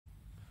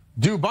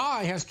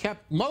Dubai has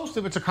kept most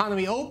of its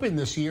economy open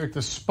this year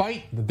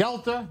despite the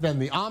Delta, then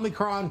the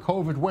Omicron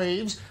COVID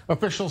waves.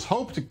 Officials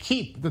hope to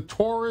keep the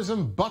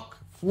tourism buck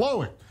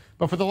flowing.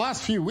 But for the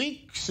last few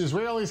weeks,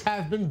 Israelis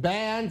have been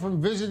banned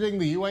from visiting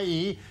the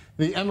UAE.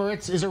 The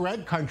Emirates is a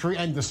red country,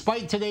 and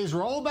despite today's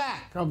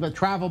rollback of the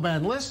travel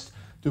ban list,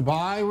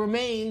 Dubai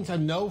remains a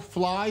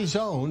no-fly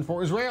zone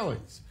for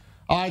Israelis.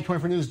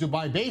 I-24 News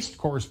Dubai-based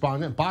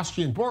correspondent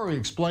Bastian Bory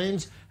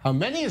explains how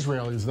many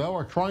Israelis, though,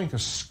 are trying to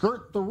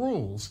skirt the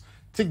rules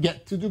to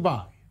get to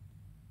Dubai.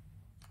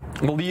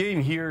 Well, the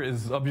aim here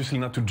is obviously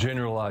not to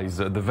generalize.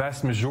 The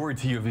vast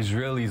majority of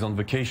Israelis on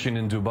vacation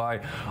in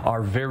Dubai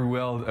are very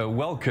well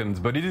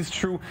welcomed, but it is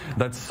true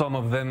that some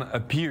of them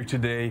appear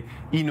today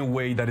in a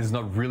way that is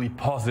not really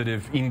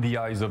positive in the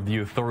eyes of the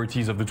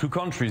authorities of the two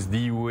countries,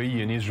 the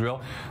UAE and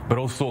Israel, but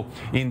also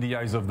in the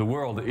eyes of the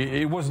world.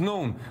 It was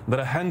known that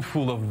a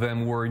handful of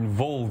them were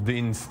involved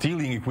in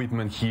stealing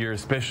equipment here,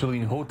 especially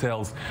in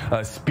hotels,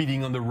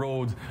 speeding on the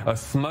road,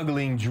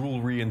 smuggling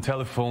jewelry and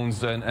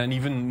telephones, and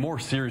even more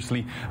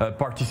seriously,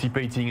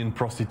 participating in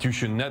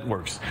prostitution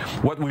networks.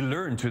 What we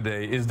learned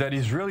today is that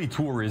Israeli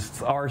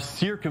tourists are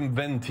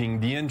circumventing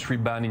the entry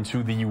ban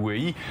into the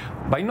UAE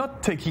by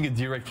not taking a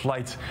direct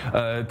flight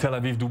Tel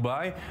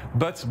Aviv-Dubai,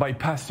 but by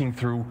passing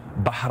through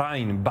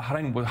Bahrain.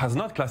 Bahrain has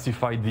not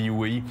classified the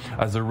UAE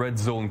as a red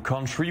zone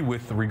country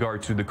with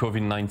regard to the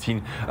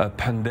COVID-19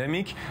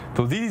 pandemic.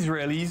 So these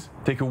Israelis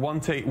take a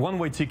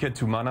one-way ticket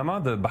to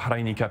Manama, the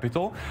Bahraini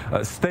capital,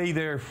 stay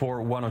there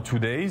for 1 or 2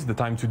 days, the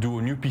time to do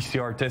a new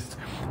PCR test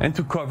and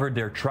to cover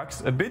their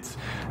trucks a bit,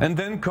 and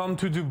then come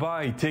to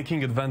Dubai,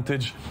 taking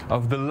advantage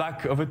of the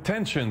lack of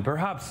attention,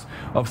 perhaps,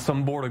 of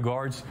some border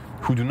guards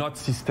who do not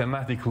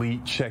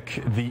systematically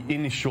check the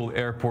initial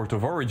airport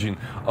of origin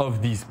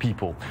of these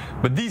people.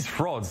 But these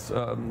frauds,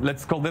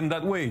 let's call them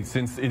that way,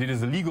 since it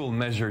is a legal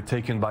measure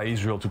taken by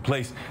Israel to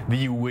place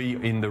the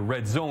UAE in the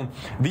red zone,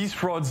 these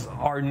frauds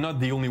are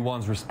not the only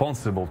ones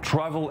responsible.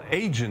 Travel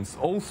agents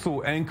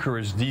also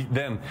encourage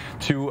them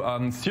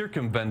to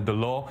circumvent the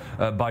law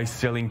by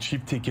selling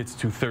cheap tickets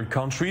to third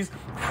countries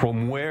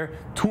from where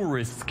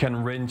tourists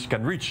can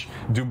reach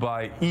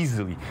Dubai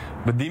easily.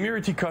 But the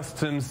Emirati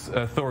customs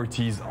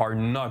authorities are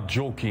not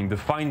joking. The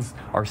fines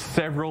are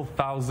several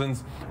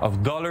thousands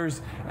of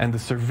dollars, and the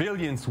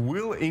surveillance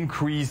will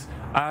increase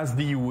as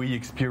the UAE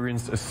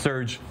experiences a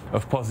surge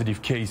of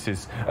positive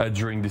cases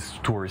during this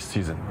tourist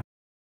season.